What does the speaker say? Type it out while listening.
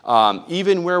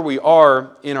Even where we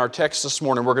are in our text this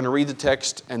morning, we're going to read the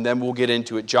text and then we'll get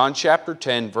into it. John chapter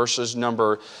 10, verses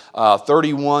number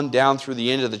 31 down through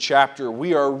the end of the chapter.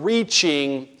 We are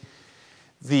reaching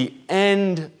the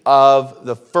end of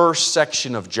the first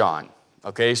section of John.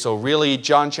 Okay, so really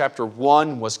John chapter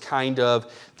 1 was kind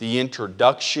of the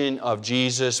introduction of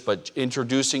Jesus, but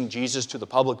introducing Jesus to the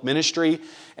public ministry.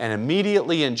 And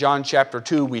immediately in John chapter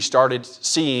 2, we started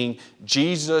seeing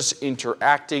Jesus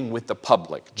interacting with the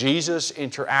public. Jesus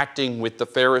interacting with the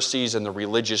Pharisees and the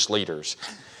religious leaders.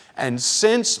 And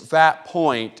since that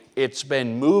point, it's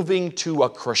been moving to a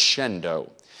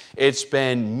crescendo. It's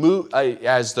been,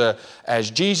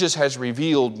 as Jesus has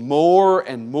revealed more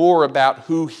and more about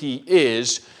who He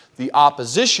is, the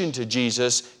opposition to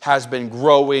Jesus has been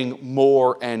growing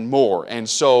more and more. And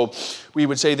so we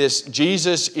would say this: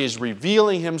 Jesus is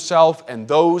revealing Himself, and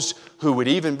those who would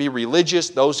even be religious,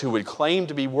 those who would claim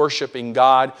to be worshiping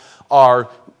God, are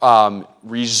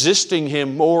resisting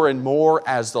Him more and more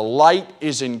as the light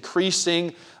is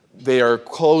increasing. They are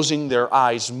closing their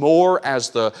eyes more as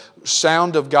the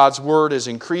sound of God's Word is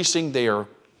increasing. They are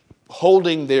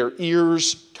holding their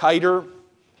ears tighter.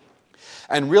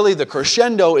 And really the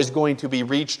crescendo is going to be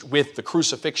reached with the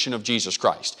crucifixion of Jesus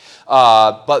Christ.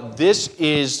 But this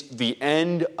is the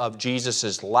end of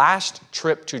Jesus' last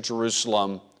trip to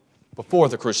Jerusalem before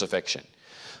the crucifixion.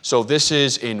 So this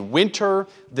is in winter.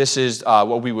 This is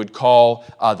what we would call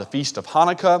the Feast of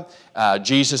Hanukkah.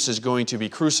 Jesus is going to be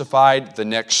crucified the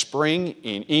next spring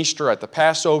in Easter at the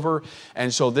Passover.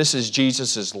 And so this is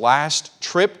Jesus' last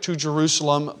trip to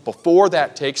Jerusalem before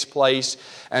that takes place.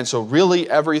 And so really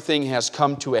everything has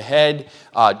come to a head.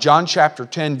 John chapter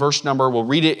 10, we'll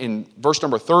read it in verse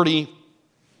number 30.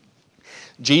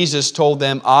 Jesus told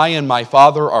them, "I and my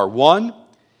Father are one."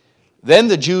 Then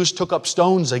the Jews took up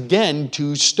stones again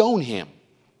to stone Him.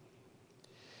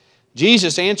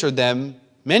 Jesus answered them,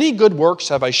 "Many good works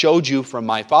have I showed you from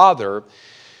my Father.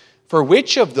 For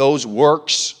which of those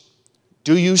works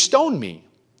do you stone me?"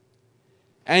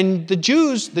 And the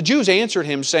Jews answered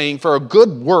Him, saying, "For a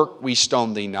good work we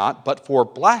stone thee not, but for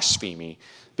blasphemy,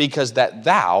 because that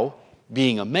thou,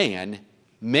 being a man,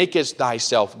 makest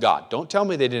thyself God." Don't tell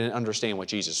me they didn't understand what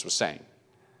Jesus was saying.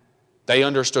 They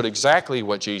understood exactly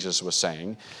what Jesus was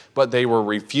saying, but they were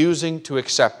refusing to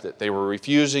accept it. They were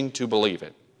refusing to believe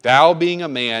it. "Thou, being a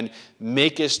man,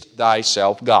 makest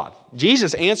thyself God."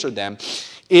 Jesus answered them,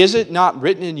 "Is it not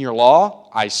written in your law,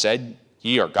 I said,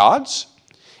 ye are gods?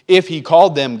 If He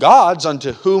called them gods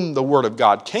unto whom the word of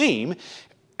God came,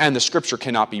 and the scripture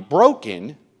cannot be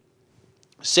broken,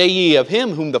 say ye of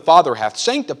Him whom the Father hath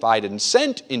sanctified and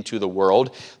sent into the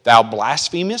world, thou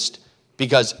blasphemest,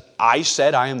 because I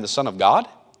said I am the Son of God?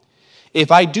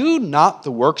 If I do not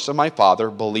the works of my Father,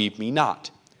 believe me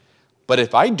not. But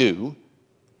if I do,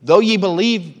 though ye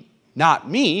believe not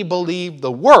me, believe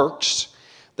the works,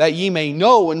 that ye may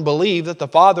know and believe that the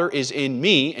Father is in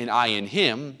me and I in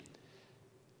Him."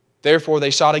 Therefore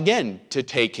they sought again to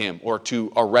take Him, or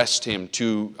to arrest Him,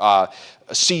 to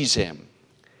seize Him.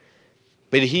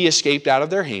 But He escaped out of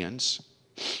their hands,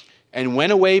 and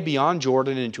went away beyond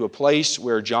Jordan into a place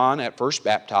where John at first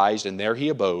baptized, and there He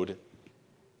abode.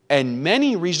 And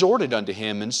many resorted unto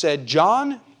Him and said,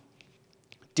 "John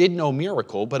did no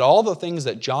miracle, but all the things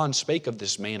that John spake of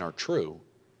this man are true."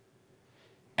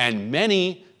 And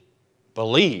many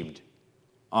believed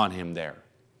on Him there.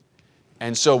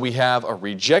 And so we have a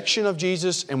rejection of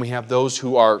Jesus, and we have those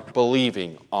who are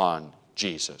believing on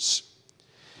Jesus.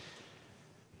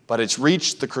 But it's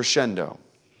reached the crescendo.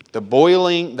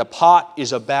 The pot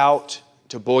is about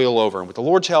to boil over. And with the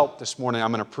Lord's help this morning,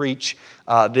 I'm going to preach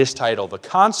this title: The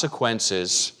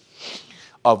Consequences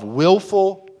of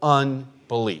Willful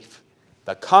Unbelief.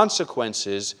 The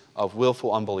Consequences of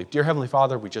Willful Unbelief. Dear Heavenly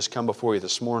Father, we just come before you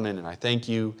this morning, and I thank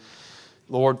you,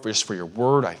 Lord, just for your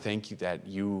word. I thank you that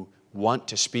you want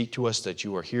to speak to us, that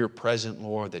you are here present,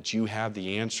 Lord, that you have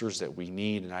the answers that we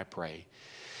need. And I pray,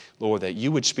 Lord, that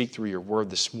you would speak through your word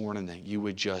this morning, that you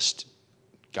would just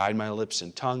guide my lips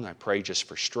and tongue. I pray just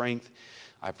for strength.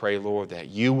 I pray, Lord, that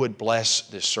you would bless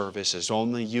this service as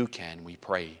only you can. We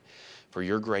pray for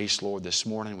your grace, Lord, this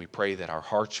morning. We pray that our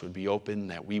hearts would be open,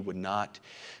 that we would not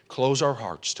close our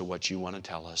hearts to what you want to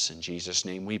tell us. In Jesus'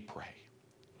 name we pray.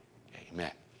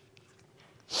 Amen.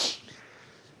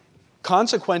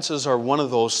 Consequences are one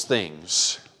of those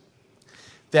things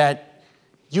that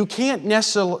you can't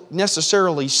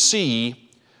necessarily see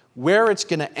where it's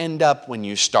going to end up when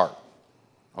you start.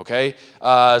 Okay,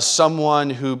 someone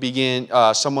who begins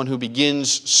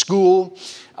school.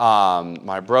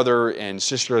 My brother and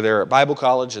sister are there at Bible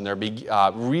college, and they're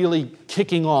really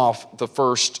kicking off the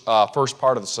first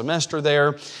part of the semester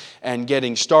there and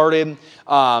getting started.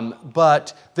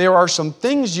 But there are some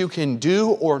things you can do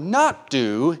or not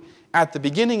do at the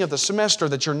beginning of the semester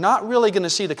that you're not really going to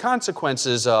see the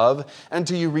consequences of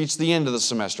until you reach the end of the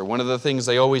semester. One of the things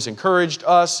they always encouraged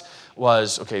us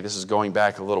was, okay, this is going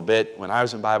back a little bit. When I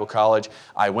was in Bible college,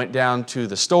 I went down to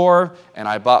the store and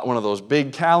I bought one of those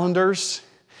big calendars,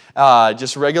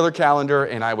 just a regular calendar,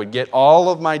 and I would get all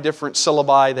of my different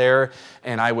syllabi there,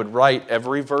 and I would write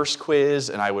every verse quiz,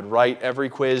 and I would write every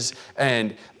quiz,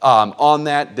 and on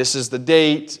that, this is the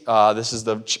date, this is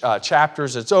the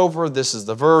chapters it's over, this is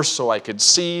the verse, so I could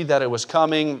see that it was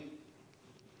coming.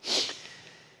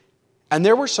 And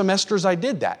there were semesters I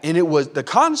did that, and the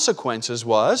consequences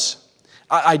was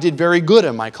I did very good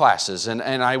in my classes, and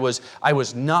I was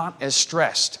not as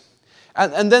stressed.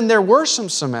 And then there were some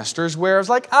semesters where I was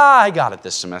like, I got it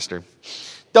this semester.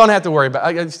 Don't have to worry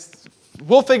about it.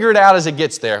 We'll figure it out as it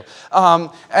gets there.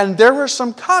 And there were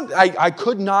I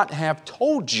could not have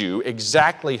told you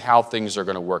exactly how things are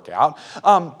going to work out,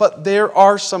 but there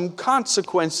are some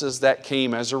consequences that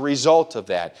came as a result of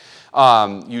that.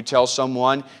 You tell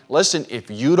someone, listen,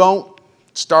 if you don't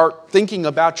start thinking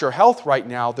about your health right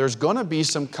now, there's going to be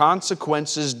some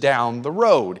consequences down the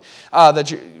road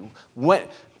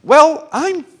well,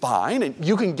 I'm fine, and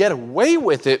you can get away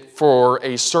with it for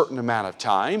a certain amount of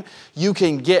time. You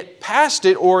can get past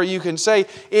it, or you can say,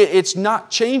 it's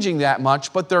not changing that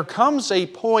much, but there comes a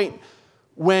point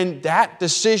when that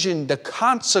decision, the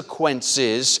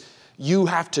consequences, you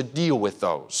have to deal with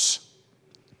those.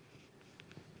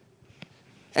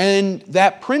 And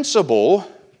that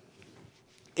principle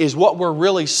is what we're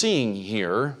really seeing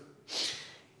here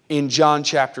in John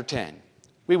chapter 10.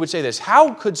 We would say this: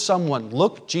 how could someone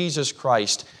look Jesus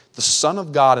Christ, the Son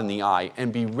of God, in the eye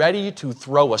and be ready to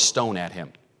throw a stone at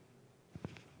him?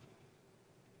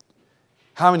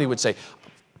 How many would say,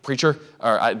 preacher,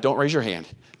 or don't raise your hand,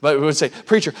 but we would say,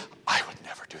 preacher, I would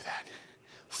never do that.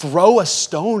 Throw a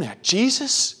stone at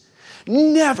Jesus?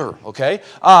 Never, okay?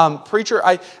 Preacher,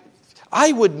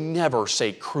 I would never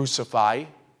say crucify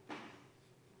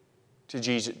to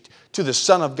Jesus, to the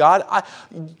Son of God.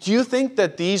 Do you think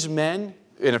that these men,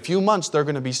 in a few months, they're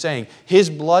going to be saying, His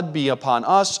blood be upon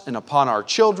us and upon our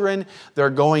children? They're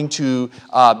going to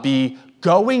be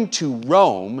going to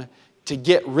Rome to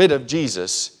get rid of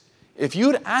Jesus. If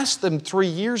you'd asked them 3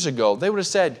 years ago, they would have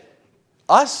said,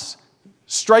 us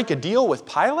strike a deal with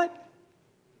Pilate?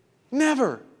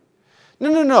 Never.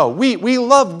 No. We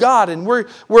love God and we're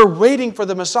waiting for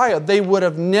the Messiah. They would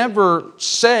have never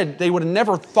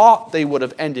thought they would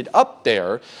have ended up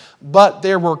there. But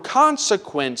there were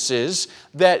consequences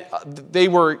that they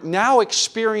were now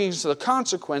experiencing the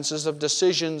consequences of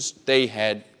decisions they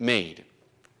had made.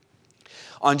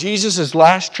 On Jesus'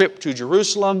 last trip to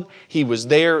Jerusalem, he was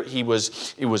there. It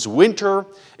was winter.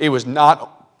 It was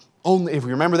not only, if you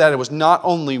remember that, it was not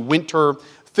only winter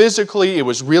physically, it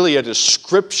was really a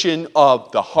description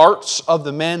of the hearts of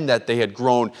the men, that they had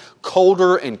grown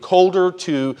colder and colder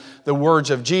to the words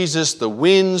of Jesus. The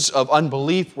winds of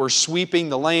unbelief were sweeping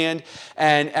the land.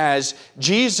 And as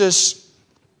Jesus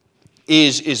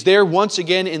is there once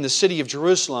again in the city of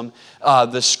Jerusalem,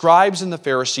 the scribes and the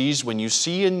Pharisees, when you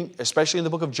see, especially in the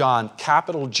book of John,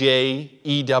 capital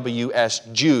J-E-W-S,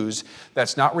 Jews,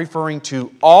 that's not referring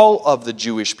to all of the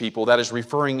Jewish people. That is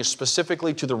referring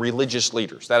specifically to the religious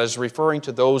leaders. That is referring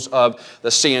to those of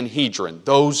the Sanhedrin,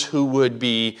 those who would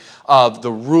be of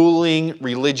the ruling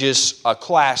religious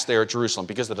class there at Jerusalem.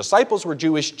 Because the disciples were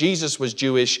Jewish, Jesus was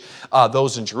Jewish,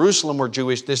 those in Jerusalem were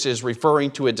Jewish. This is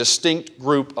referring to a distinct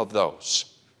group of those.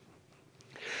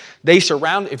 If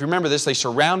you remember this, they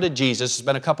surrounded Jesus. It's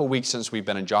been a couple weeks since we've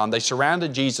been in John. They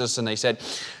surrounded Jesus and they said,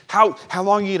 how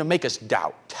long are you going to make us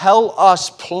doubt? Tell us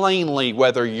plainly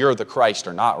whether you're the Christ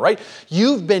or not, right?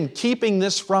 You've been keeping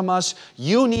this from us.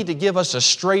 You need to give us a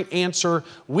straight answer.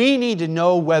 We need to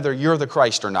know whether you're the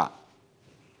Christ or not.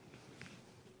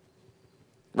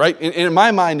 Right? In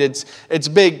my mind, it's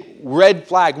big red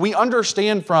flag. We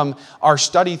understand from our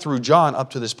study through John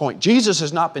up to this point, Jesus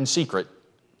has not been secret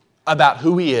about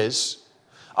who He is,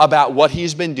 about what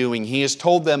He's been doing. He has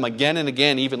told them again and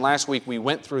again. Even last week we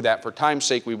went through that. For time's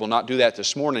sake, we will not do that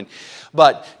this morning.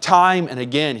 But time and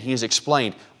again He has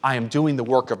explained, I am doing the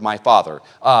work of my Father.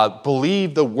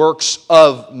 Believe the works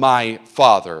of my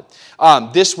Father.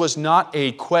 This was not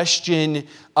a question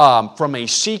from a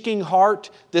seeking heart.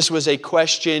 This was a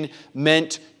question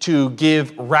meant to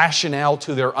give rationale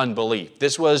to their unbelief.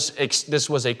 This was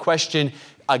a question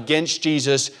against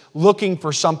Jesus, looking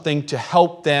for something to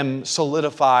help them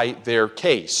solidify their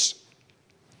case.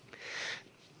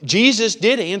 Jesus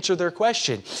did answer their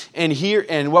question.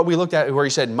 And what we looked at where he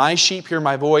said, "My sheep hear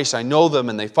my voice, I know them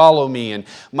and they follow me, and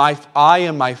I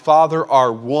and my Father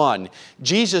are one."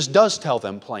 Jesus does tell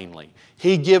them plainly.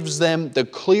 He gives them the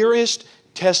clearest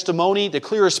testimony, the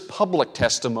clearest public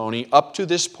testimony up to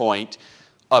this point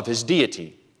of His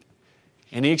deity.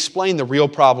 And He explained the real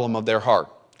problem of their heart.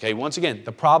 Okay, once again,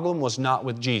 the problem was not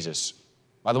with Jesus.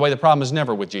 By the way, the problem is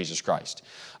never with Jesus Christ.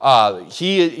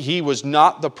 He was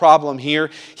not the problem here.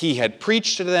 He had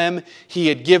preached to them. He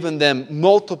had given them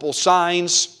multiple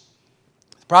signs.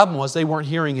 The problem was they weren't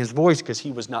hearing His voice because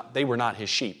they were not His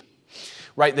sheep.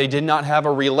 Right? They did not have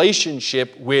a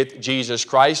relationship with Jesus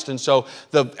Christ. And so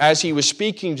as He was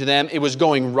speaking to them, it was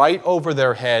going right over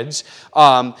their heads.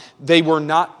 They were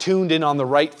not tuned in on the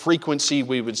right frequency,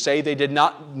 we would say. They did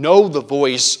not know the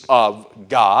voice of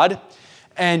God.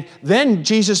 And then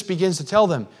Jesus begins to tell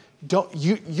them,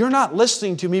 you're not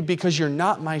listening to me because you're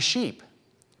not my sheep.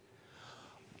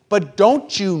 But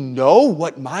don't you know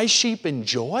what my sheep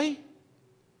enjoy?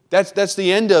 That's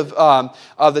the end of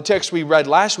the text we read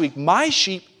last week. My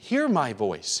sheep hear my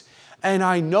voice, and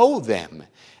I know them,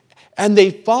 and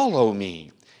they follow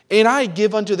me. And I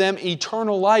give unto them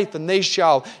eternal life, and they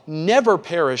shall never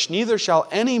perish, neither shall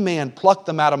any man pluck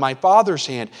them out of my Father's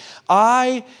hand.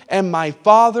 I and my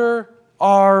Father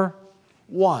are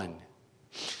one.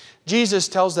 Jesus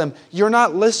tells them, you're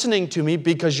not listening to me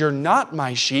because you're not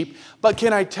my sheep, but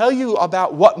can I tell you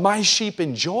about what my sheep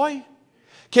enjoy?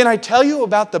 Can I tell you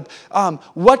about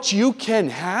what you can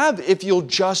have if you'll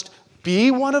just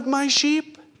be one of my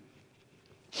sheep?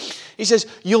 He says,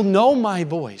 you'll know my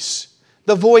voice.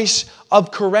 The voice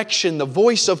of correction, the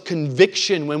voice of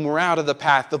conviction when we're out of the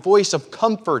path, the voice of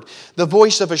comfort, the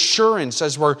voice of assurance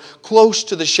as we're close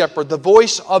to the shepherd, the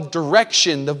voice of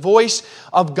direction, the voice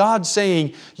of God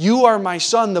saying, you are my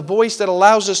son, the voice that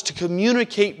allows us to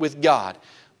communicate with God.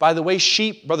 By the way,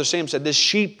 sheep, Brother Sam said this,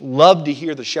 sheep love to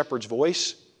hear the shepherd's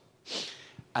voice,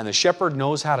 and the shepherd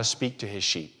knows how to speak to his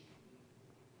sheep.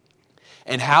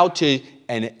 And how to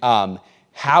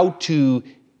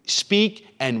speak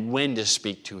and when to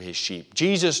speak to His sheep.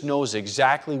 Jesus knows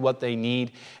exactly what they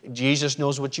need. Jesus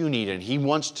knows what you need, and He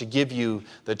wants to give you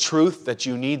the truth that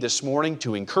you need this morning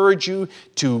to encourage you,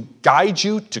 to guide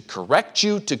you, to correct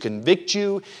you, to convict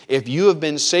you. If you have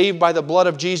been saved by the blood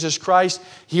of Jesus Christ,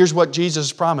 here's what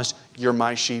Jesus promised. You're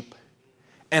my sheep,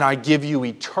 and I give you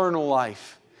eternal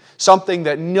life. Something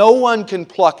that no one can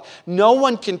pluck, no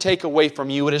one can take away from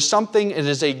you. It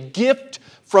is a gift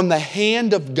from the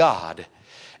hand of God.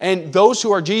 And those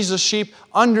who are Jesus' sheep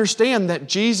understand that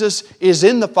Jesus is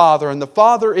in the Father and the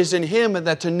Father is in Him, and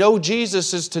that to know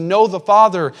Jesus is to know the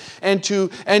Father and to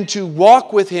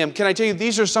walk with Him. Can I tell you,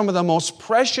 these are some of the most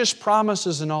precious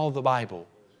promises in all of the Bible.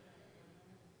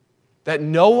 That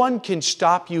no one can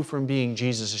stop you from being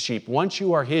Jesus' sheep. Once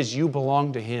you are His, you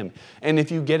belong to Him. And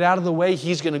if you get out of the way,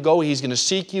 He's going to go, He's going to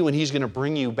seek you, and He's going to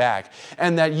bring you back.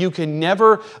 And that you can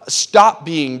never stop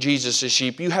being Jesus'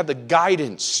 sheep. You have the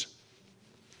guidance.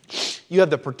 You have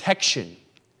the protection.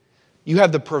 You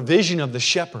have the provision of the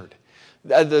shepherd.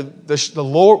 The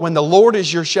Lord, when the Lord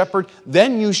is your shepherd,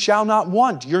 then you shall not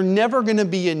want. You're never going to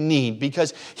be in need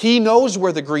because He knows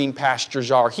where the green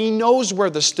pastures are. He knows where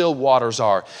the still waters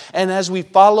are. And as we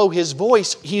follow His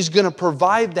voice, He's going to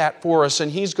provide that for us, and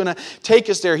He's going to take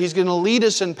us there. He's going to lead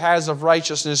us in paths of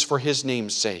righteousness for His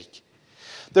name's sake.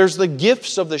 There's the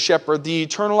gifts of the shepherd, the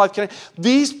eternal life.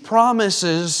 These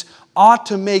promises ought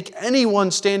to make anyone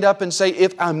stand up and say,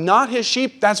 if I'm not His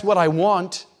sheep, that's what I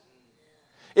want.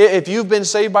 If you've been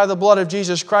saved by the blood of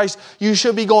Jesus Christ, you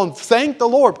should be going, thank the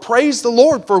Lord, praise the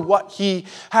Lord for what He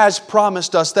has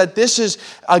promised us, that this is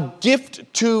a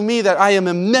gift to me, that I am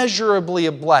immeasurably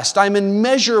blessed. I'm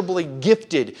immeasurably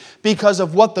gifted because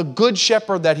of what the good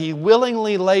shepherd, that He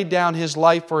willingly laid down His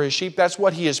life for His sheep. That's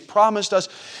what He has promised us.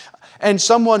 And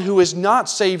someone who is not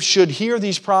saved should hear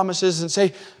these promises and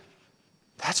say,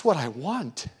 that's what I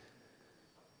want.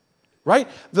 Right?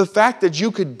 The fact that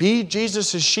you could be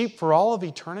Jesus' sheep for all of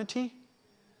eternity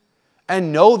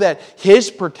and know that His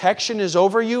protection is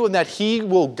over you and that He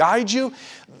will guide you,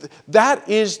 that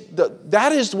is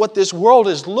what this world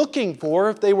is looking for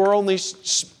if they were only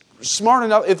smart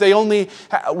enough, if they only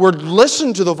would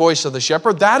listen to the voice of the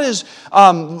shepherd. That is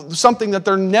something that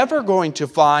they're never going to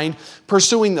find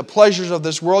pursuing the pleasures of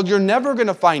this world. You're never going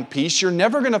to find peace. You're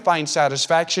never going to find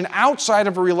satisfaction outside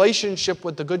of a relationship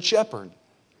with the Good Shepherd.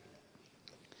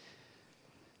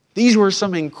 These were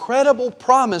some incredible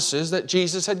promises that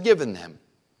Jesus had given them.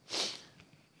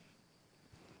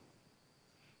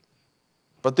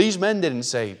 But these men didn't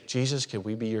say, Jesus, can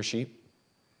we be your sheep?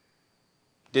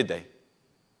 Did they?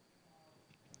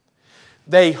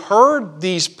 They heard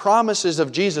these promises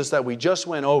of Jesus that we just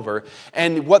went over,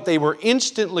 and what they were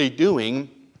instantly doing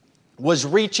was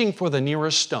reaching for the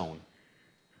nearest stone.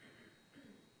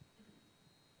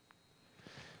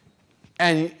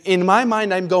 And in my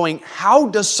mind, I'm going, how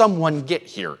does someone get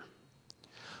here?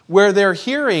 Where they're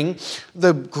hearing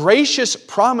the gracious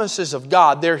promises of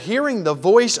God, they're hearing the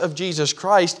voice of Jesus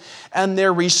Christ, and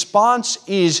their response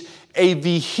is a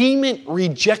vehement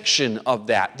rejection of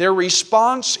that. Their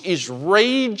response is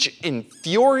rage and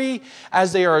fury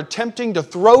as they are attempting to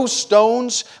throw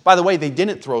stones. By the way, they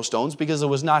didn't throw stones because it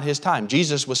was not his time.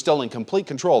 Jesus was still in complete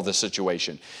control of the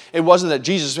situation. It wasn't that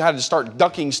Jesus had to start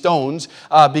ducking stones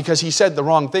because he said the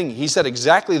wrong thing. He said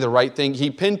exactly the right thing. He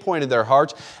pinpointed their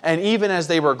hearts. And even as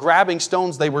they were grabbing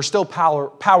stones, they were still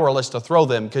powerless to throw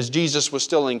them because Jesus was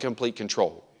still in complete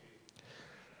control.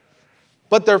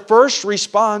 But their first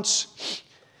response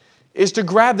is to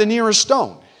grab the nearest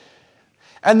stone.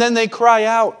 And then they cry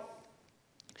out,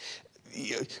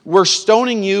 we're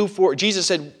stoning you for, Jesus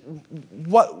said,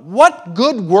 what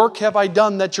good work have I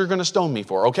done that you're going to stone me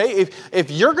for? Okay, if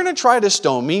you're going to try to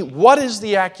stone me, what is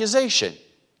the accusation?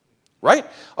 Right?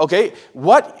 Okay,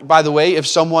 by the way, if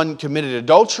someone committed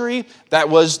adultery, there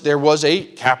was a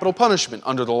capital punishment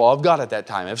under the law of God at that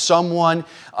time. If someone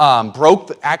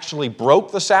actually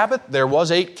broke the Sabbath, there was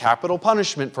a capital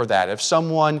punishment for that. If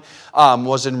someone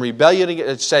was in rebellion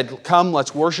and said, come,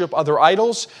 let's worship other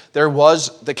idols, there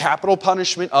was the capital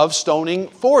punishment of stoning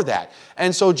for that.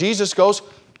 And so Jesus goes,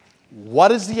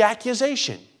 what is the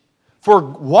accusation? For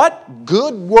what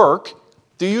good work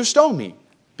do you stone me?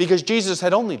 Because Jesus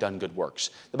had only done good works.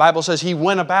 The Bible says he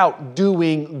went about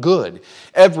doing good.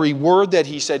 Every word that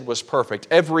he said was perfect.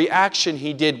 Every action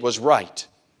he did was right.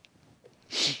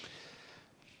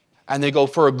 And they go,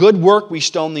 for a good work we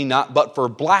stone thee not, but for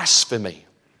blasphemy.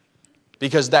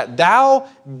 Because that thou,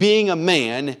 being a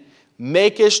man,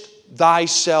 makest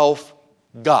thyself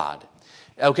God.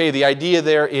 Okay, the idea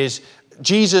there is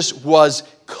Jesus was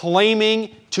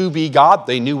claiming to be God.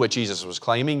 They knew what Jesus was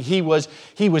claiming. He was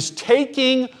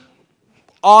taking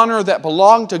honor that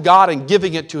belonged to God and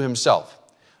giving it to himself.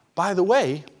 By the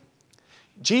way,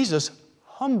 Jesus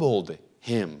humbled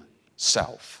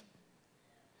himself.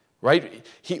 Right?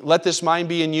 Let this mind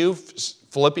be in you,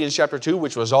 Philippians chapter 2,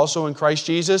 which was also in Christ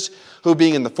Jesus, who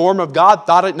being in the form of God,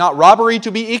 thought it not robbery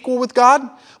to be equal with God,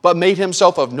 but made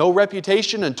himself of no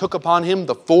reputation, and took upon him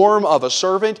the form of a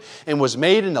servant, and was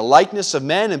made in the likeness of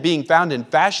men, and being found in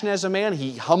fashion as a man,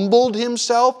 he humbled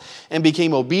himself, and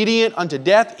became obedient unto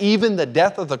death, even the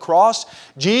death of the cross.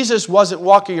 Jesus wasn't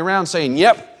walking around saying,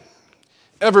 yep,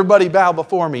 everybody bow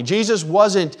before me. Jesus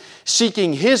wasn't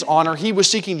seeking his honor. He was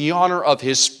seeking the honor of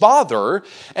his Father.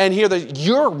 And here,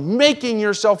 you're making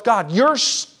yourself God. You're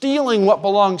stealing what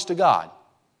belongs to God.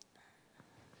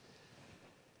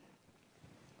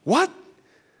 What?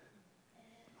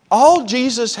 All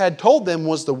Jesus had told them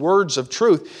was the words of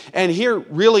truth. And here,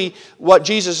 really, what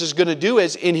Jesus is going to do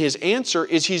is, in his answer,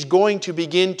 is he's going to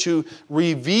begin to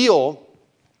reveal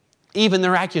even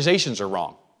their accusations are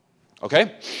wrong.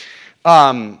 Okay?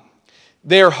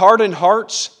 Their hardened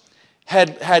hearts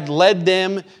had led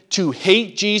them to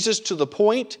hate Jesus to the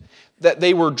point that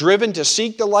they were driven to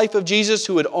seek the life of Jesus,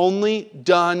 who had only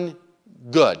done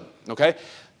good. Okay?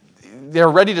 They're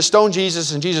ready to stone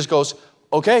Jesus, and Jesus goes,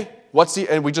 okay,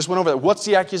 and we just went over that. What's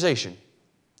the accusation?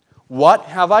 What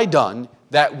have I done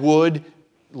that would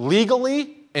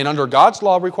legally and under God's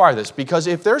law require this? Because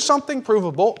if there's something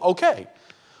provable, okay.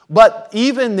 But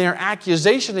even their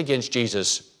accusation against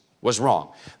Jesus was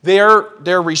wrong.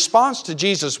 Their response to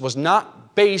Jesus was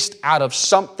not based out of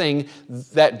something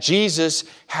that Jesus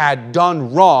had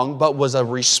done wrong, but was a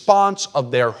response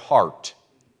of their heart.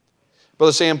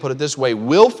 Brother Sam put it this way: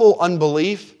 willful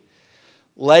unbelief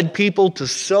led people to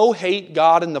so hate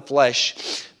God in the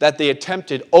flesh that they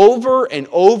attempted over and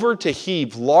over to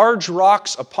heave large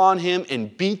rocks upon him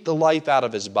and beat the life out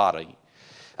of his body.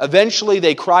 Eventually,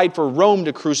 they cried for Rome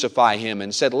to crucify him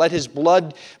and said, let his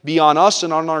blood be on us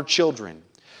and on our children.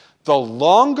 The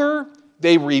longer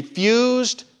they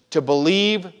refused to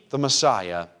believe the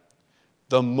Messiah,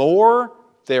 the more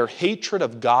their hatred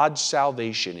of God's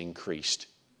salvation increased.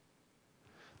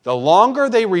 The longer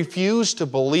they refused to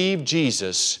believe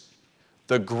Jesus,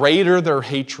 the greater their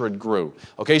hatred grew.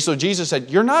 Okay, so Jesus said,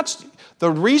 the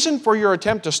reason for your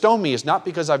attempt to stone me is not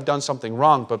because I've done something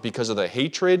wrong, but because of the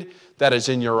hatred that is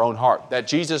in your own heart. That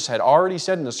Jesus had already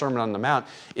said in the Sermon on the Mount,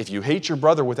 if you hate your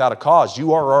brother without a cause,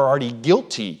 you are already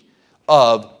guilty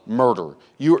of murder.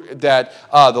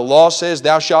 The law says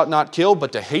thou shalt not kill,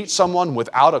 but to hate someone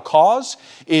without a cause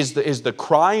is the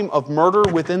crime of murder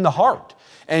within the heart.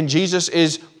 And Jesus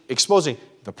is exposing,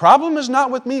 the problem is not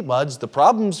with me, buds. The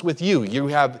problem's with you. You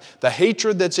have the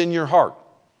hatred that's in your heart.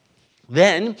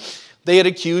 Then they had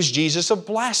accused Jesus of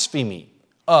blasphemy.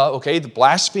 The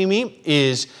blasphemy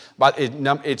is,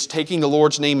 it's taking the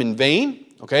Lord's name in vain.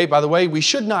 Okay, by the way, we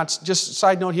should not, just a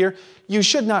side note here, you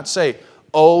should not say,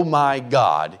 oh my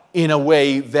God, in a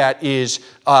way that is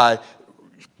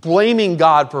blaming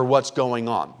God for what's going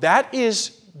on. That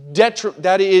is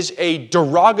a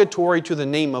derogatory to the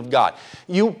name of God.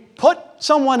 You put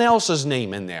someone else's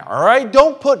name in there, all right?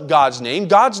 Don't put God's name.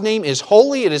 God's name is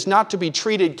holy. It is not to be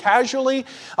treated casually.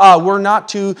 We're not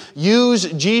to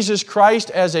use Jesus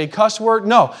Christ as a cuss word,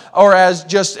 no, or as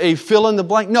just a fill in the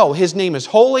blank. No, His name is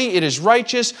holy. It is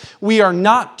righteous. We are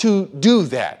not to do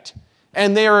that.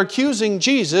 And they are accusing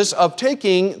Jesus of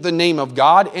taking the name of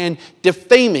God and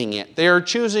defaming it. They are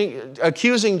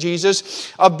accusing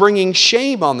Jesus of bringing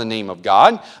shame on the name of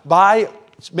God by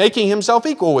making Himself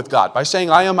equal with God, by saying,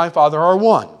 I and my Father are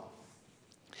one.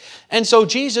 And so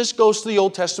Jesus goes to the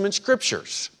Old Testament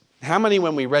Scriptures. How many,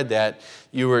 when we read that,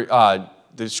 you were...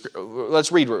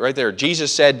 let's read it right there.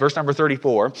 Jesus said, verse number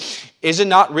 34, is it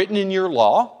not written in your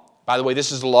law? By the way,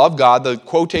 this is the law of God. The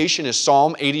quotation is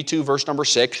Psalm 82, verse number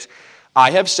 6.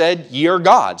 I have said, ye are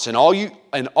gods, and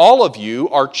all of you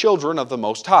are children of the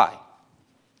Most High.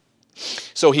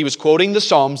 So he was quoting the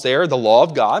Psalms there, the law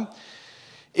of God.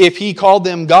 If he called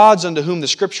them gods unto whom the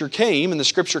Scripture came, and the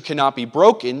Scripture cannot be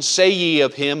broken, say ye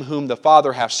of him whom the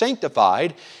Father hath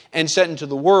sanctified, and sent into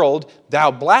the world,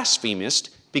 thou blasphemest,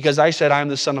 because I said I am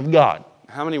the Son of God.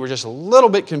 How many were just a little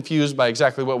bit confused by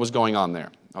exactly what was going on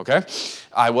there? Okay?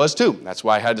 I was too. That's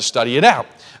why I had to study it out.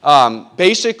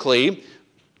 Basically,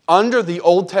 under the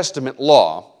Old Testament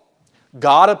law,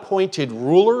 God appointed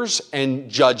rulers and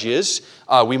judges.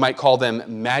 We might call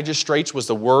them magistrates was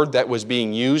the word that was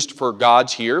being used for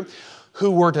gods here,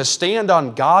 who were to stand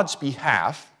on God's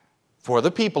behalf for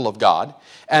the people of God,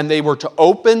 and they were to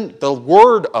open the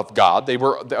word of God.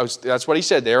 That's what he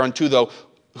said there, unto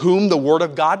whom the word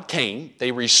of God came.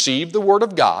 They received the word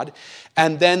of God,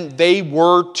 and then they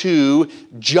were to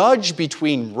judge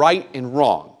between right and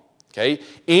wrong. Okay?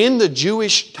 In the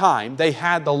Jewish time, they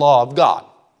had the law of God.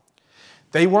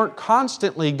 They weren't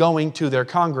constantly going to their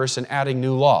Congress and adding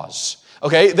new laws.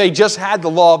 Okay? They just had the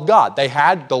law of God. They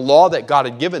had the law that God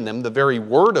had given them, the very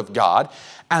word of God,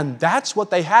 and that's what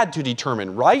they had to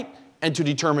determine right and to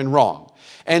determine wrong.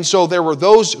 And so there were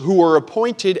those who were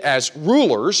appointed as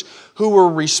rulers who were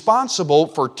responsible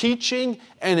for teaching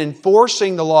and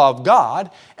enforcing the law of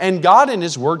God, and God in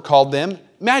His word called them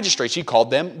magistrates. He called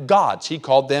them gods. He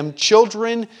called them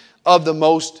children of the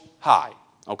Most High.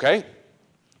 Okay?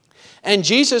 And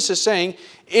Jesus is saying,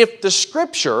 if the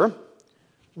Scripture,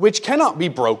 which cannot be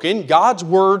broken, God's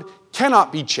word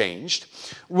cannot be changed,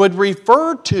 would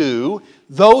refer to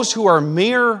those who are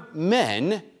mere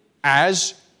men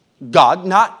as God,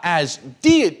 not as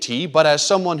deity, but as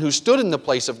someone who stood in the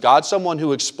place of God, someone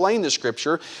who explained the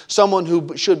Scripture, someone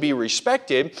who should be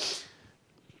respected.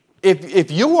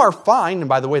 If you are fine, and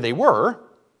by the way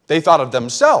they thought of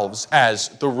themselves as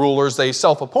the rulers. They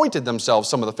self-appointed themselves,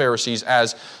 some of the Pharisees,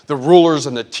 as the rulers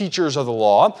and the teachers of the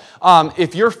law.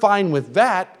 If you're fine with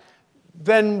that,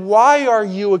 then why are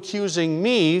you accusing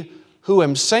me who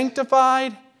am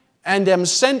sanctified and am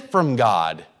sent from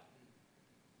God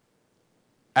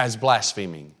as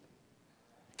blaspheming?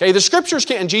 Okay, the Scriptures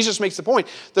can't, and Jesus makes the point,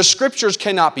 the Scriptures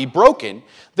cannot be broken.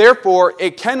 Therefore,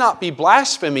 it cannot be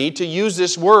blasphemy to use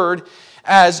this word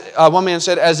as, one man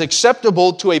said, as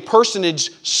acceptable to a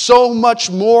personage so much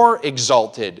more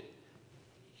exalted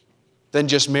than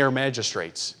just mere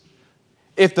magistrates.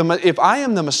 If I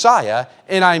am the Messiah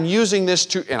and I'm using this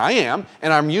to, and I am,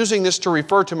 and I'm using this to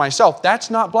refer to myself,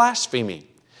 that's not blasphemy.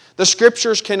 The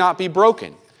Scriptures cannot be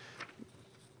broken.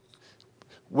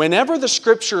 Whenever the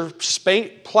Scripture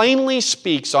plainly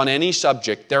speaks on any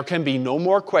subject, there can be no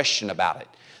more question about it.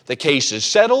 The case is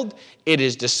settled. It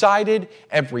is decided.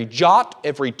 Every jot,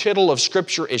 every tittle of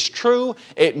Scripture is true.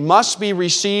 It must be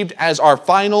received as our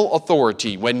final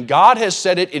authority. When God has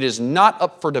said it, it is not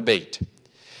up for debate.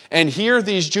 And here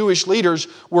these Jewish leaders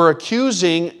were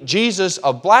accusing Jesus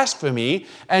of blasphemy,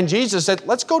 and Jesus said,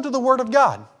 let's go to the Word of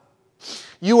God.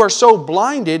 You are so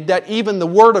blinded that even the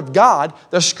Word of God,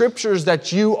 the Scriptures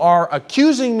that you are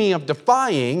accusing me of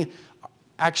defying,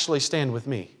 actually stand with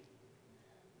me.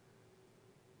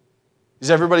 Does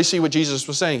everybody see what Jesus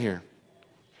was saying here?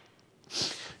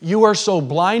 You are so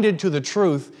blinded to the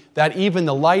truth that even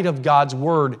the light of God's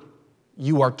Word,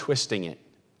 you are twisting it.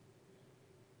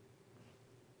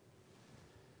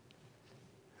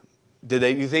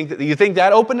 You think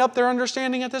that opened up their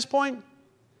understanding at this point?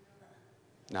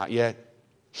 Not yet.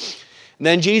 And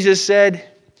then Jesus said,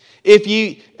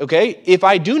 if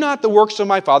I do not the works of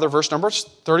my Father, verse number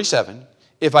 37,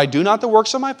 if I do not the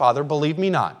works of my Father, believe me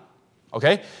not.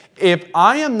 Okay? If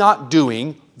I am not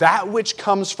doing that which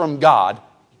comes from God,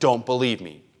 don't believe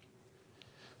me.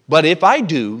 But if I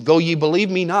do, though ye believe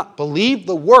me not, believe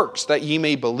the works, that ye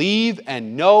may believe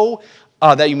and know,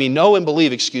 that you may know and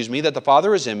believe, that the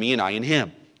Father is in me and I in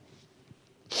him.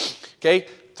 Okay?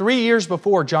 3 years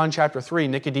before John chapter 3,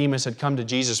 Nicodemus had come to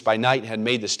Jesus by night and had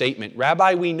made the statement,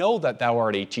 Rabbi, we know that thou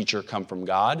art a teacher come from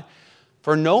God,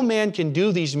 for no man can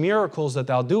do these miracles that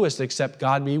thou doest except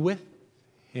God be with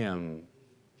him.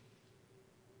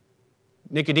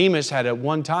 Nicodemus had at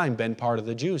one time been part of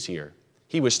the Jews here.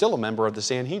 He was still a member of the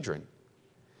Sanhedrin.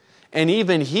 And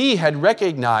even he had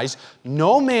recognized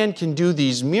no man can do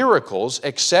these miracles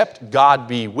except God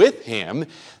be with him.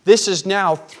 This is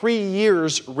now 3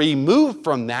 years removed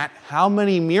from that. How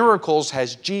many miracles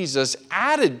has Jesus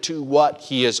added to what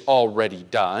he has already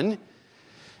done?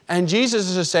 And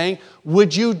Jesus is saying,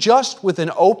 would you just with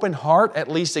an open heart at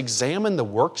least examine the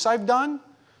works I've done?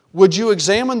 Would you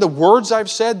examine the words I've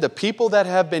said, the people that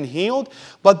have been healed?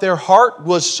 But their heart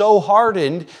was so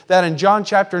hardened that in John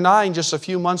chapter 9, just a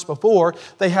few months before,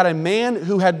 they had a man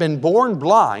who had been born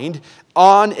blind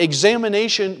on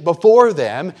examination before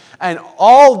them, and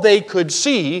all they could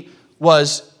see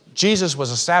was Jesus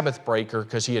was a Sabbath breaker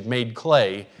because he had made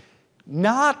clay,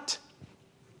 not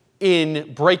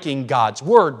in breaking God's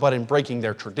word, but in breaking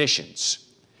their traditions.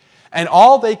 And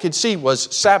all they could see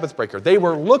was Sabbath breaker. They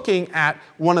were looking at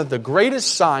one of the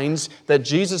greatest signs that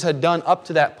Jesus had done up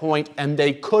to that point, and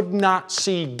they could not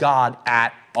see God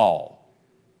at all.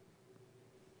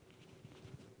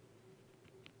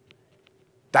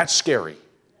 That's scary.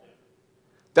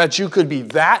 That you could be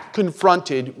that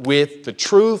confronted with the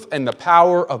truth and the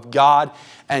power of God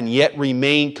and yet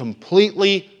remain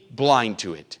completely blind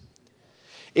to it.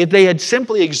 If they had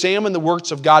simply examined the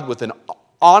works of God with an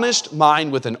honest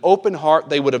mind, with an open heart,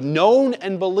 they would have known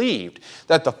and believed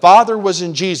that the Father was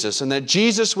in Jesus and that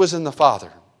Jesus was in the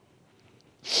Father.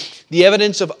 The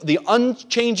evidence of the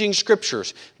unchanging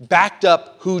Scriptures backed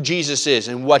up who Jesus is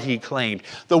and what he claimed.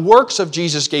 The works of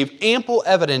Jesus gave ample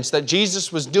evidence that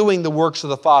Jesus was doing the works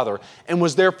of the Father and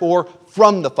was therefore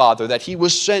from the Father, that he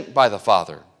was sent by the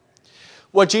Father.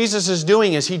 What Jesus is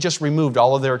doing is he just removed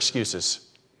all of their excuses.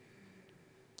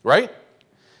 Right?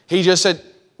 He just said,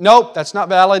 nope, that's not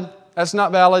valid. That's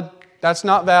not valid. That's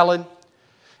not valid.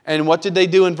 And what did they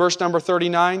do in verse number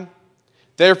 39?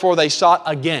 Therefore they sought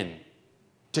again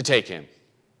to take him.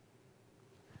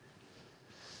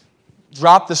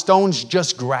 Drop the stones,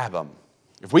 just grab him.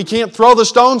 If we can't throw the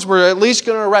stones, we're at least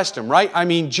going to arrest him, right? I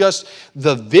mean, just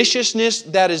the viciousness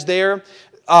that is there,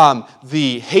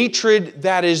 the hatred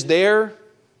that is there.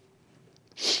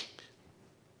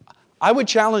 I would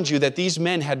challenge you that these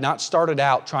men had not started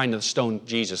out trying to stone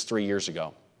Jesus 3 years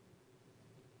ago.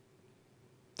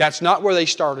 That's not where they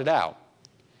started out.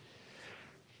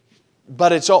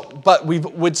 But we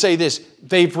would say this,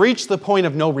 they've reached the point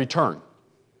of no return.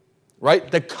 Right?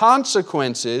 The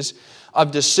consequences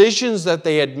of decisions that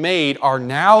they had made are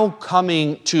now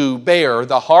coming to bear.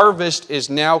 The harvest is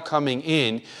now coming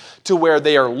in to where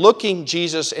they are looking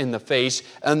Jesus in the face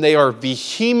and they are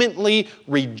vehemently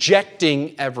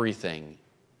rejecting everything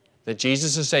that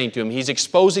Jesus is saying to him. He's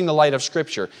exposing the light of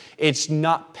Scripture. It's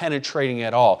not penetrating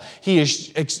at all. He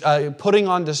is putting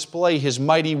on display his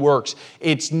mighty works.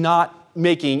 It's not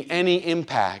making any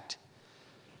impact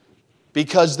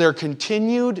because their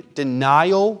continued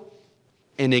denial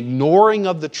and ignoring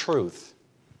of the truth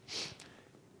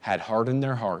had hardened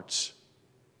their hearts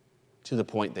to the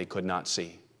point they could not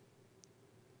see.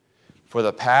 For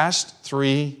the past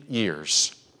 3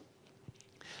 years,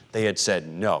 they had said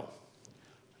no,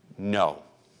 no,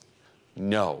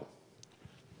 no,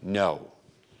 no,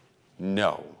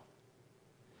 no.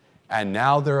 And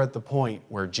now they're at the point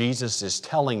where Jesus is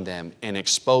telling them and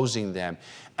exposing them,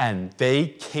 and they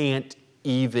can't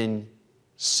even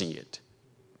see it.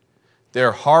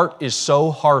 Their heart is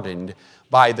so hardened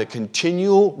by the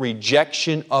continual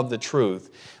rejection of the truth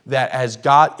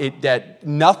that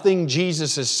nothing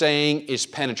Jesus is saying is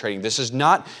penetrating. This is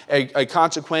not a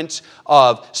consequence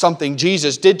of something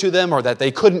Jesus did to them or that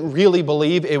they couldn't really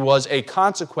believe. It was a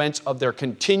consequence of their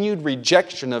continued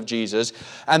rejection of Jesus,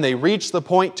 and they reached the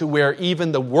point to where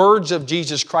even the words of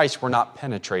Jesus Christ were not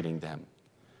penetrating them.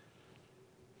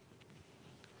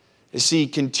 You see,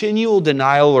 continual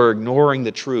denial or ignoring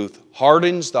the truth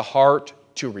hardens the heart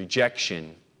to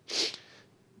rejection,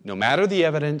 no matter the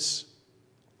evidence,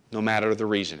 no matter the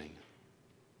reasoning.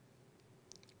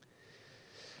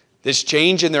 This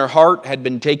change in their heart had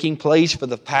been taking place for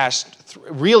the past,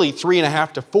 really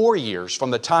 3.5 to 4 years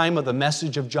from the time of the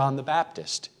message of John the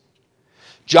Baptist.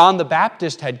 John the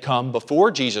Baptist had come before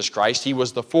Jesus Christ. He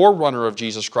was the forerunner of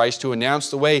Jesus Christ to announce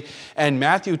the way. And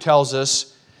Matthew tells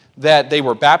us that they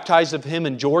were baptized of him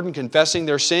in Jordan, confessing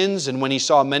their sins. And when he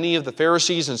saw many of the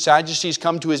Pharisees and Sadducees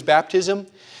come to his baptism,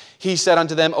 he said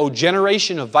unto them, O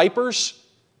generation of vipers,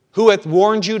 who hath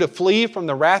warned you to flee from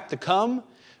the wrath to come?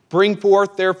 Bring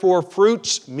forth, therefore,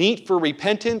 fruits meet for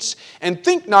repentance, and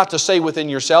think not to say within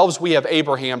yourselves, We have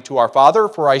Abraham to our father.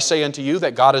 For I say unto you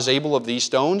that God is able of these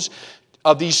stones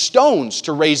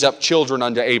to raise up children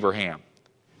unto Abraham.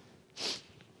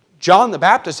 John the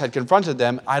Baptist had confronted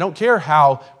them, I don't care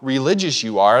how religious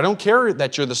you are. I don't care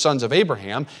that you're the sons of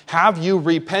Abraham. Have you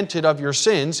repented of your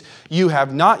sins? You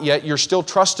have not yet. You're still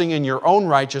trusting in your own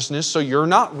righteousness, so you're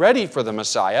not ready for the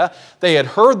Messiah. They had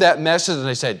heard that message and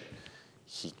they said,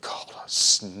 He called us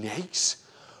snakes?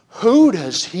 Who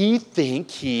does he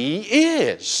think he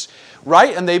is?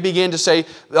 Right? And they began to say,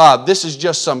 this is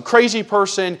just some crazy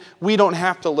person. We don't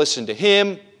have to listen to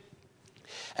him.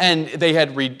 And they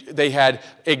had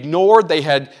ignored, they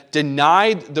had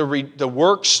denied the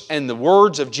works and the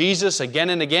words of Jesus again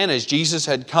and again as Jesus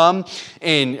had come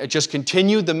and just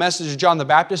continued the message of John the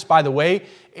Baptist. By the way,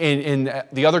 in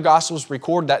the other Gospels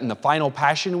record that in the final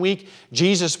Passion Week,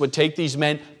 Jesus would take these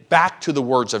men back to the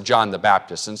words of John the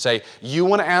Baptist and say, you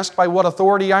want to ask by what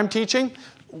authority I'm teaching?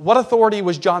 What authority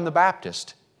was John the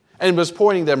Baptist? And was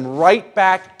pointing them right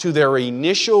back to their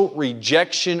initial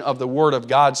rejection of the Word of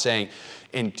God, saying,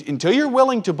 until you're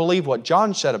willing to believe what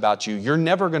John said about you, you're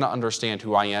never going to understand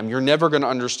who I am. You're never going to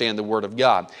understand the Word of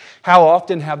God. How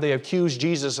often have they accused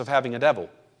Jesus of having a devil?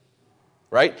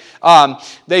 Right?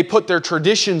 They put their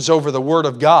traditions over the Word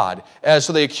of God.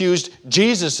 So they accused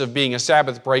Jesus of being a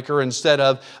Sabbath breaker instead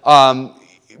of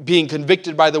being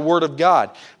convicted by the Word of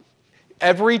God.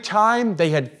 Every time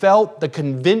they had felt the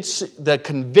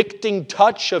convicting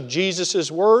touch of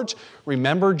Jesus' words,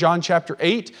 remember John chapter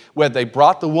 8, where they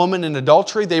brought the woman in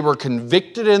adultery, they were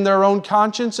convicted in their own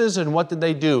consciences, and what did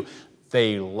they do?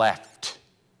 They left.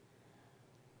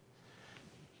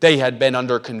 They had been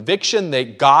under conviction,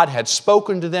 that God had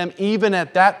spoken to them. Even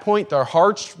at that point, their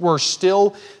hearts were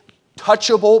still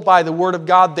touchable by the Word of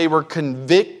God. They were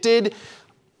convicted.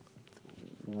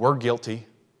 We're guilty.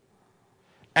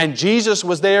 And Jesus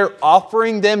was there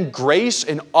offering them grace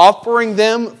and offering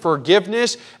them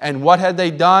forgiveness. And what had they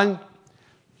done?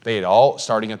 They had all,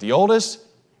 starting at the oldest,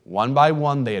 one by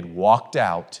one, they had walked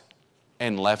out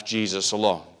and left Jesus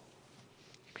alone.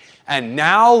 And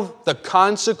now the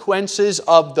consequences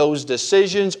of those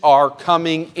decisions are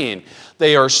coming in.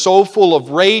 They are so full of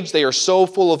rage. They are so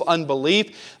full of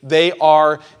unbelief. They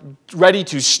are ready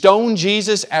to stone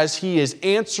Jesus as he is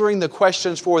answering the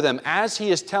questions for them. As he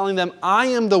is telling them, I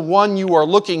am the one you are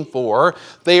looking for.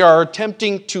 They are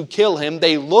attempting to kill him.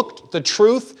 They looked the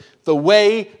truth, the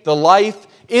way, the life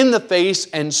in the face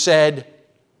and said,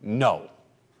 no.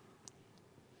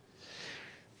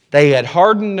 They had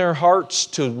hardened their hearts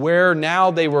to where now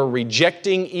they were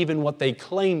rejecting even what they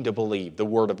claimed to believe, the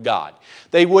Word of God.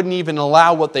 They wouldn't even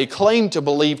allow what they claimed to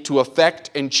believe to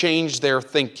affect and change their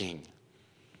thinking.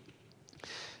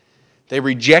 They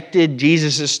rejected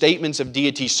Jesus' statements of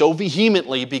deity so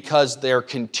vehemently because their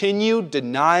continued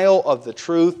denial of the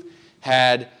truth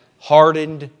had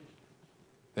hardened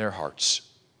their hearts.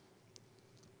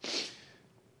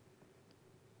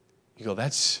 You go,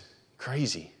 that's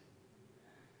crazy.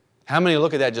 How many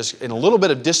look at that just in a little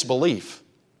bit of disbelief?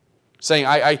 Saying,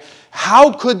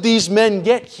 how could these men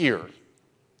get here?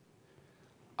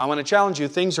 I want to challenge you,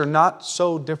 things are not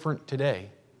so different today.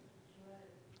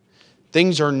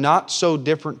 Things are not so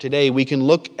different today. We can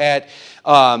look at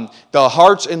the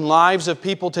hearts and lives of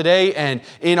people today and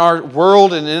in our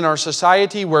world and in our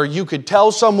society where you could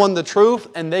tell someone the truth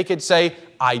and they could say,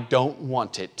 I don't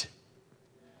want it.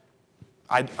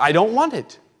 I don't want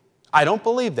it. I don't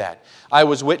believe that. I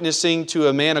was witnessing to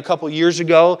a man a couple years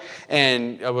ago,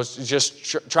 and I was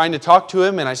just trying to talk to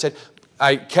him, and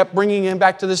I kept bringing him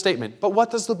back to the statement, but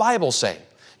what does the Bible say?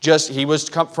 He was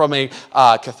come from a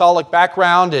Catholic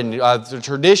background and the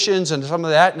traditions and some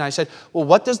of that, and I said, well,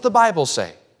 what does the Bible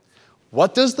say?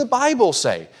 What does the Bible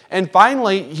say? And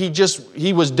finally,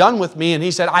 he was done with me, and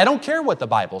he said, I don't care what the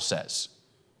Bible says.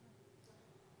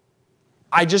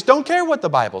 I just don't care what the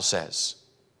Bible says.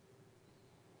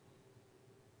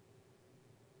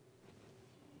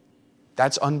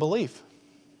 That's unbelief.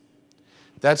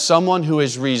 That's someone who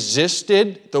has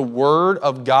resisted the Word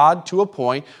of God to a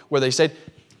point where they said,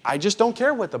 I just don't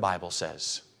care what the Bible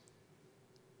says.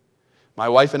 My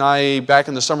wife and I, back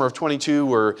in the summer of 22,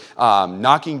 were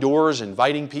knocking doors,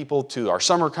 inviting people to our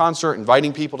summer concert,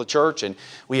 inviting people to church. And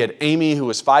we had Amy, who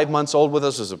was 5 months old, with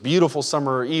us. It was a beautiful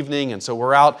summer evening. And so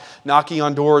we're out knocking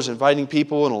on doors, inviting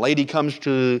people. And a lady comes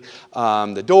to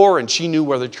the door, and she knew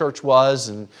where the church was.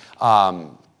 And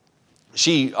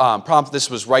she prompted, this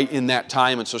was right in that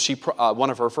time. And so one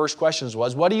of her first questions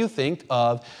was, what do you think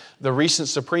of the recent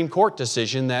Supreme Court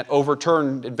decision that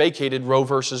overturned and vacated Roe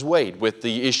versus Wade with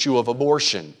the issue of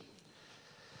abortion?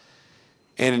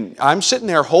 And I'm sitting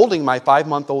there holding my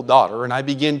 5-month-old daughter, and I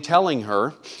begin telling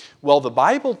her, well, the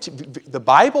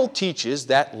Bible teaches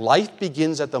that life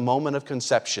begins at the moment of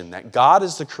conception, that God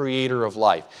is the creator of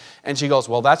life. And she goes,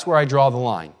 well, that's where I draw the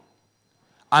line.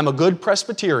 I'm a good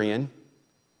Presbyterian.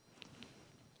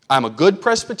 I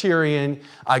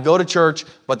go to church,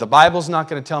 but the Bible's not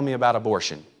going to tell me about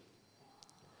abortion.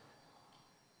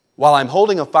 While I'm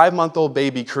holding a 5-month-old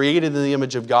baby created in the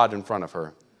image of God in front of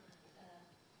her.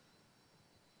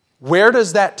 Where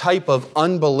does that type of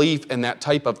unbelief and that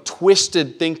type of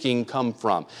twisted thinking come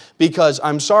from? Because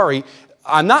I'm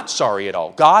not sorry at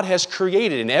all. God has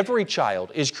created, and every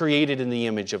child is created in the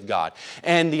image of God.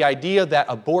 And the idea that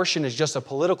abortion is just a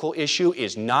political issue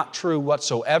is not true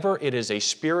whatsoever. It is a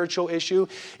spiritual issue.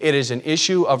 It is an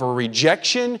issue of a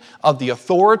rejection of the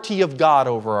authority of God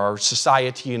over our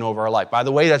society and over our life. By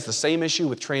the way, that's the same issue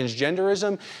with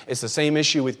transgenderism. It's the same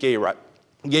issue with gay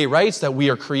rights, that we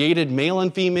are created male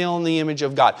and female in the image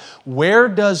of God. Where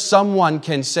does someone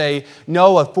can say,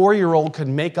 no, a 4-year-old could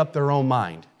make up their own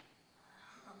mind?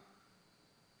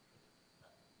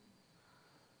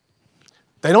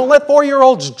 They don't let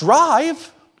 4-year-olds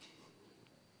drive.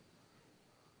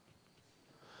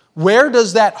 Where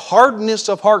does that hardness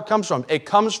of heart come from? It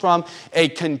comes from a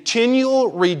continual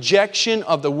rejection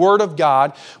of the Word of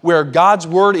God, where God's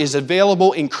Word is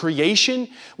available in creation,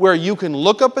 where you can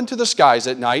look up into the skies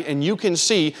at night and you can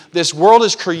see this world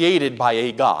is created by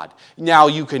a God. Now,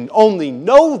 you can only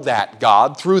know that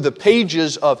God through the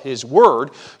pages of His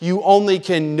Word. You only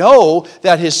can know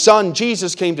that His Son,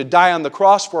 Jesus, came to die on the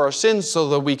cross for our sins so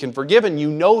that we can forgive, and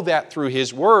you know that through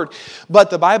His Word. But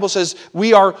the Bible says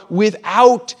we are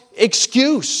without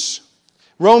excuse.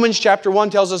 Romans chapter 1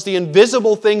 tells us the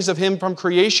invisible things of Him from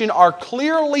creation are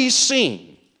clearly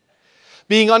seen,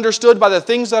 being understood by the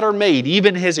things that are made,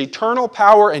 even His eternal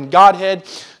power and Godhead,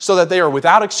 so that they are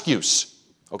without excuse.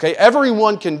 Okay?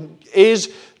 Everyone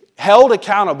is held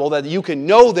accountable that you can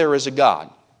know there is a God.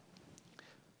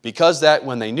 Because that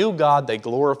when they knew God, they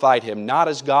glorified Him not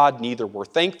as God, neither were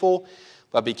thankful,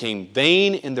 but became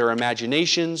vain in their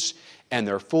imaginations, and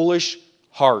their foolish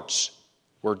hearts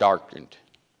were darkened.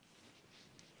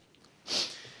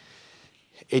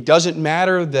 It doesn't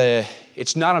matter,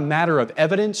 it's not a matter of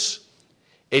evidence.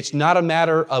 It's not a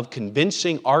matter of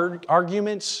convincing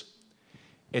arguments.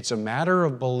 It's a matter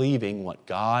of believing what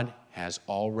God has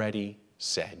already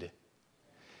said.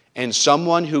 And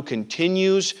someone who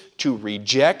continues to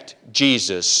reject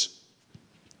Jesus,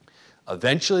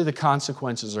 eventually the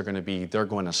consequences are going to be they're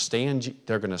going to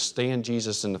stand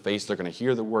Jesus in the face. They're going to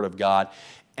hear the Word of God,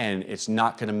 and it's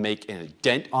not going to make a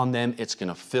dent on them. It's going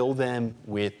to fill them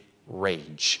with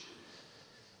rage.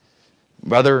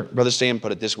 Brother Sam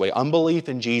put it this way: unbelief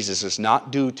in Jesus is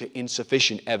not due to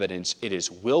insufficient evidence. It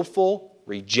is willful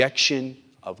rejection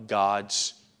of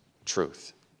God's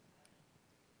truth.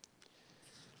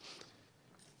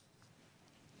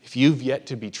 If you've yet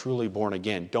to be truly born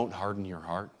again, don't harden your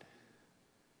heart.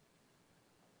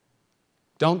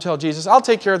 Don't tell Jesus, I'll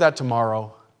take care of that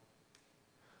tomorrow.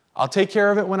 I'll take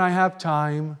care of it when I have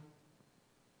time.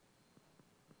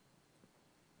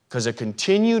 Because a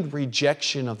continued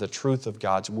rejection of the truth of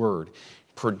God's Word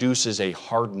produces a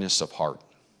hardness of heart.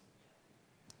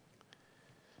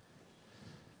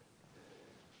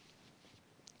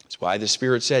 That's why the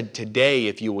Spirit said, today,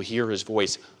 if you will hear His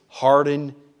voice,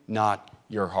 harden not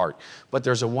your heart. But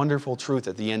there's a wonderful truth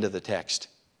at the end of the text.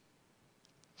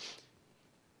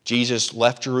 Jesus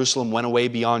left Jerusalem, went away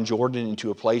beyond Jordan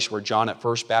into a place where John at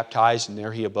first baptized, and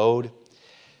there he abode.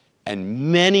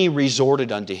 And many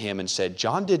resorted unto him and said,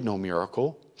 John did no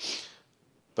miracle,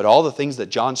 but all the things that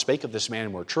John spake of this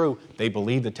man were true. They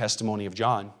believed the testimony of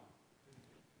John.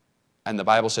 And the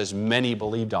Bible says many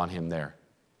believed on him there.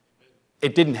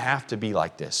 It didn't have to be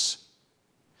like this.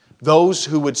 Those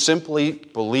who would simply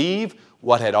believe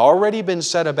what had already been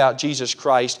said about Jesus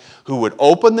Christ, who would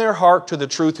open their heart to the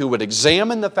truth, who would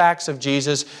examine the facts of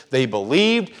Jesus. They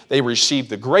believed, they received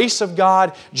the grace of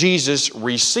God. Jesus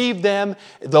received them.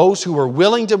 Those who were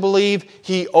willing to believe,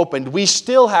 He opened. We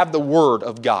still have the Word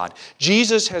of God.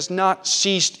 Jesus has not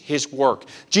ceased His work.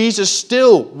 Jesus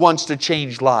still wants to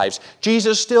change lives.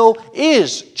 Jesus still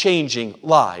is changing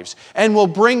lives and will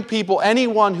bring people,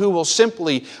 anyone who will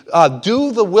simply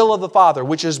do the will of the Father,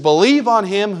 which is believe on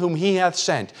Him whom He hath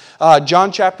sent.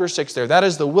 John chapter 6 there. That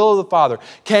is the will of the Father.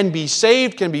 Can be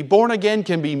saved, can be born again,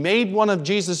 can be made one of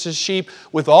Jesus' sheep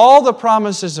with all the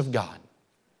promises of God.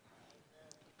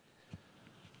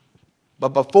 But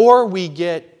before we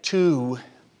get too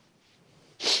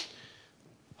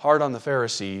hard on the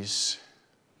Pharisees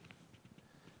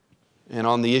and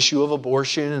on the issue of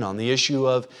abortion and on the issue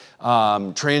of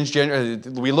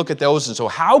transgender, we look at those and so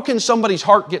how can somebody's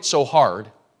heart get so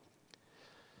hard?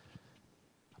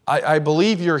 I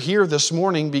believe you're here this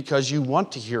morning because you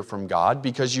want to hear from God,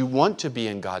 because you want to be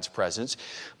in God's presence.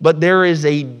 But there is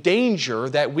a danger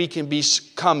that we can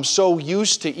become so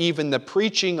used to even the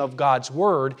preaching of God's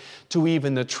Word, to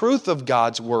even the truth of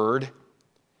God's Word,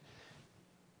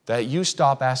 that you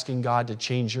stop asking God to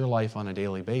change your life on a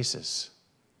daily basis.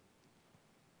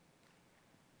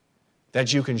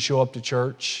 That you can show up to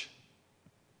church,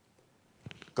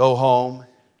 go home.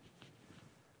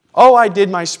 Oh, I did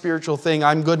my spiritual thing.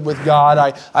 I'm good with God.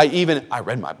 I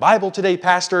read my Bible today,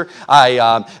 Pastor.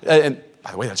 And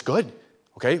by the way, that's good.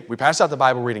 Okay, we passed out the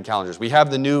Bible reading calendars. We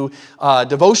have the new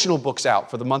devotional books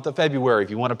out for the month of February if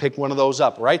you want to pick one of those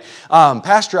up, right?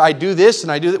 Pastor, I do this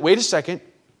and I do that. Wait a second.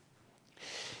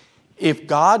 If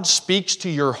God speaks to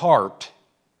your heart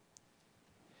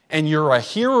and you're a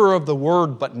hearer of the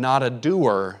word but not a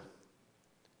doer,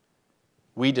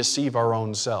 we deceive our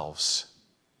own selves.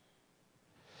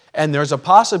 And there's a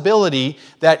possibility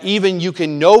that even you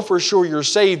can know for sure you're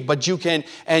saved, but you can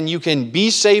be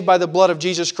saved by the blood of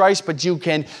Jesus Christ, but you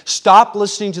can stop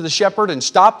listening to the shepherd and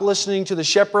stop listening to the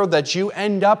shepherd that you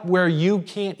end up where you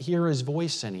can't hear his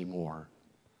voice anymore.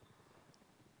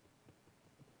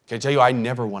 Can I tell you, I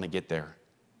never want to get there.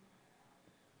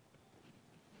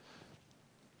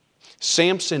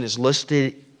 Samson is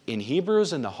listed in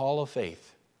Hebrews in the Hall of Faith.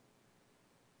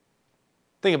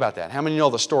 Think about that. How many know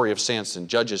the story of Samson,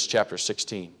 Judges chapter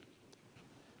 16?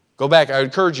 Go back. I would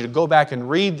encourage you to go back and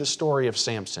read the story of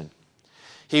Samson.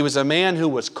 He was a man who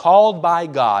was called by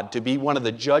God to be one of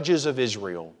the judges of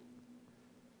Israel.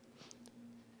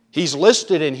 He's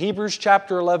listed in Hebrews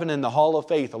chapter 11 in the Hall of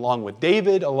Faith, along with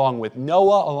David, along with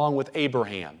Noah, along with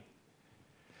Abraham.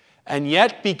 And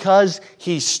yet, because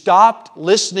he stopped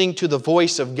listening to the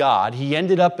voice of God, he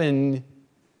ended up in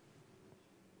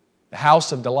the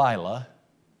house of Delilah,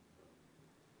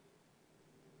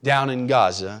 down in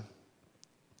Gaza.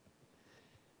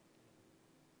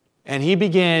 And he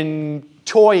began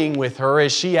toying with her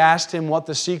as she asked him what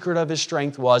the secret of his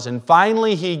strength was. And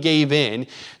finally he gave in.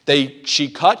 She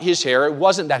cut his hair. It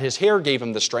wasn't that his hair gave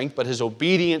him the strength, but his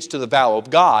obedience to the vow of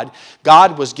God.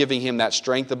 God was giving him that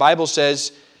strength. The Bible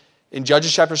says in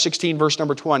Judges chapter 16, verse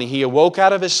number 20, he awoke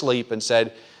out of his sleep and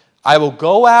said, I will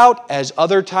go out as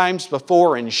other times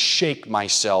before and shake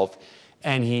myself.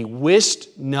 And he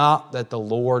wist not that the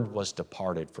Lord was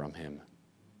departed from him.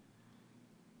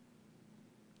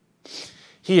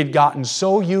 He had gotten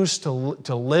so used to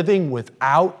living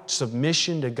without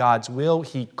submission to God's will,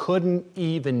 he couldn't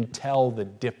even tell the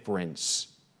difference.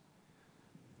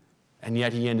 And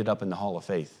yet he ended up in the Hall of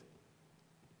Faith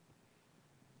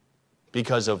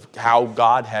because of how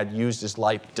God had used his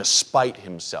life despite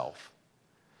himself.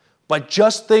 But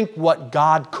just think what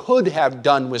God could have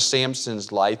done with Samson's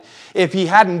life if he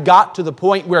hadn't got to the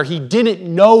point where he didn't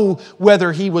know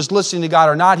whether he was listening to God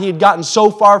or not. He had gotten so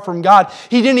far from God,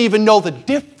 he didn't even know the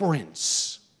difference.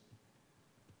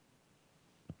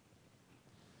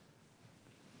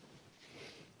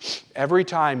 Every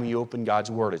time you open God's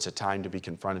Word, it's a time to be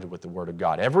confronted with the Word of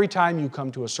God. Every time you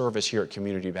come to a service here at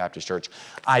Community Baptist Church,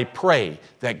 I pray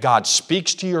that God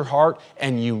speaks to your heart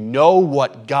and you know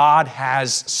what God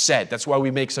has said. That's why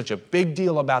we make such a big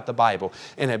deal about the Bible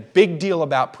and a big deal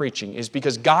about preaching, is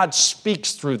because God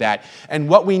speaks through that. And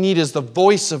what we need is the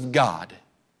voice of God.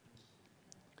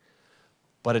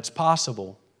 But it's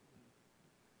possible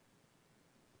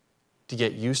to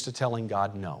get used to telling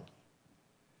God no.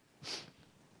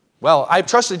 Well, I've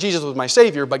trusted Jesus was my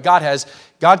Savior, but God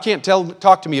can't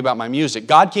talk to me about my music.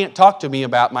 God can't talk to me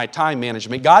about my time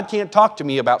management. God can't talk to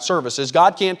me about services.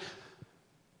 God can't.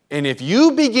 And if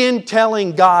you begin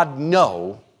telling God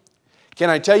no, Can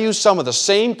I tell you some of the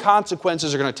same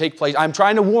consequences are going to take place? I'm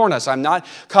trying to warn us. I'm not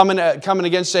coming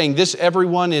against saying this,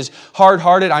 everyone is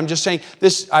hard-hearted. I'm just saying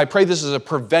this. I pray this is a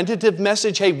preventative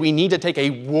message. Hey, we need to take a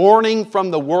warning from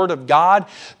the Word of God.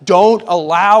 Don't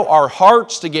allow our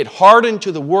hearts to get hardened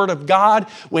to the Word of God.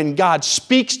 When God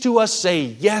speaks to us, say,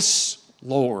 yes,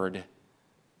 Lord,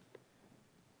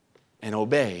 and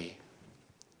obey.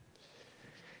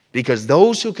 Because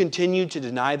those who continue to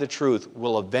deny the truth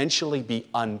will eventually be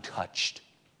untouched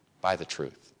by the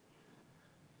truth.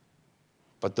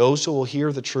 But those who will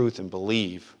hear the truth and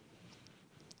believe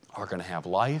are going to have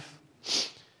life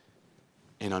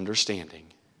and understanding.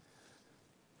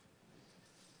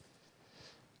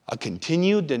 A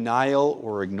continued denial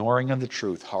or ignoring of the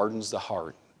truth hardens the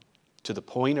heart to the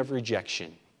point of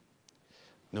rejection,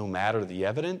 no matter the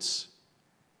evidence,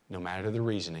 no matter the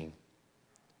reasoning.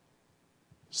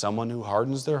 Someone who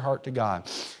hardens their heart to God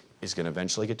is going to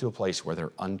eventually get to a place where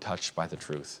they're untouched by the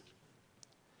truth.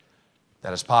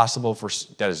 That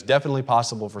is definitely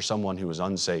possible for someone who is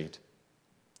unsaved.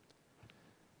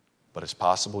 But it's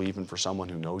possible even for someone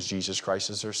who knows Jesus Christ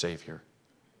as their Savior.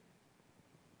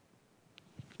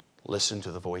 Listen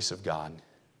to the voice of God.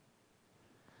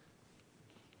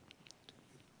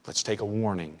 Let's take a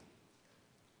warning.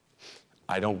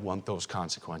 I don't want those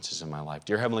consequences in my life.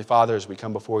 Dear Heavenly Father, as we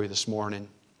come before you this morning,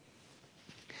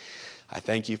 I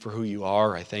thank you for who you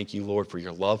are. I thank you, Lord, for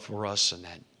your love for us and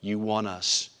that you want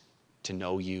us to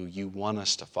know you. You want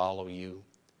us to follow you.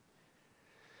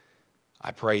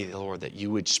 I pray, Lord, that you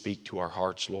would speak to our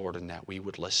hearts, Lord, and that we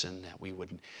would listen, that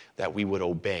we would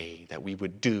obey, that we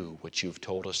would do what you've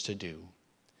told us to do.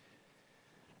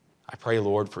 I pray,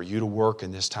 Lord, for you to work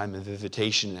in this time of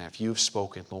invitation, and if you've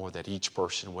spoken, Lord, that each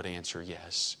person would answer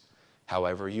yes,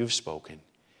 however you've spoken.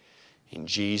 In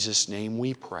Jesus' name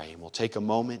we pray. We'll take a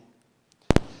moment.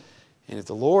 And if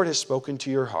the Lord has spoken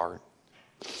to your heart,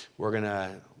 we're going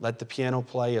to let the piano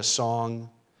play a song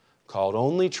called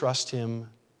Only Trust Him,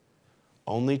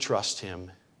 Only Trust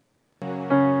Him,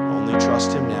 Only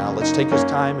Trust Him Now. Let's take this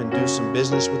time and do some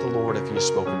business with the Lord if He has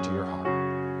spoken to your heart.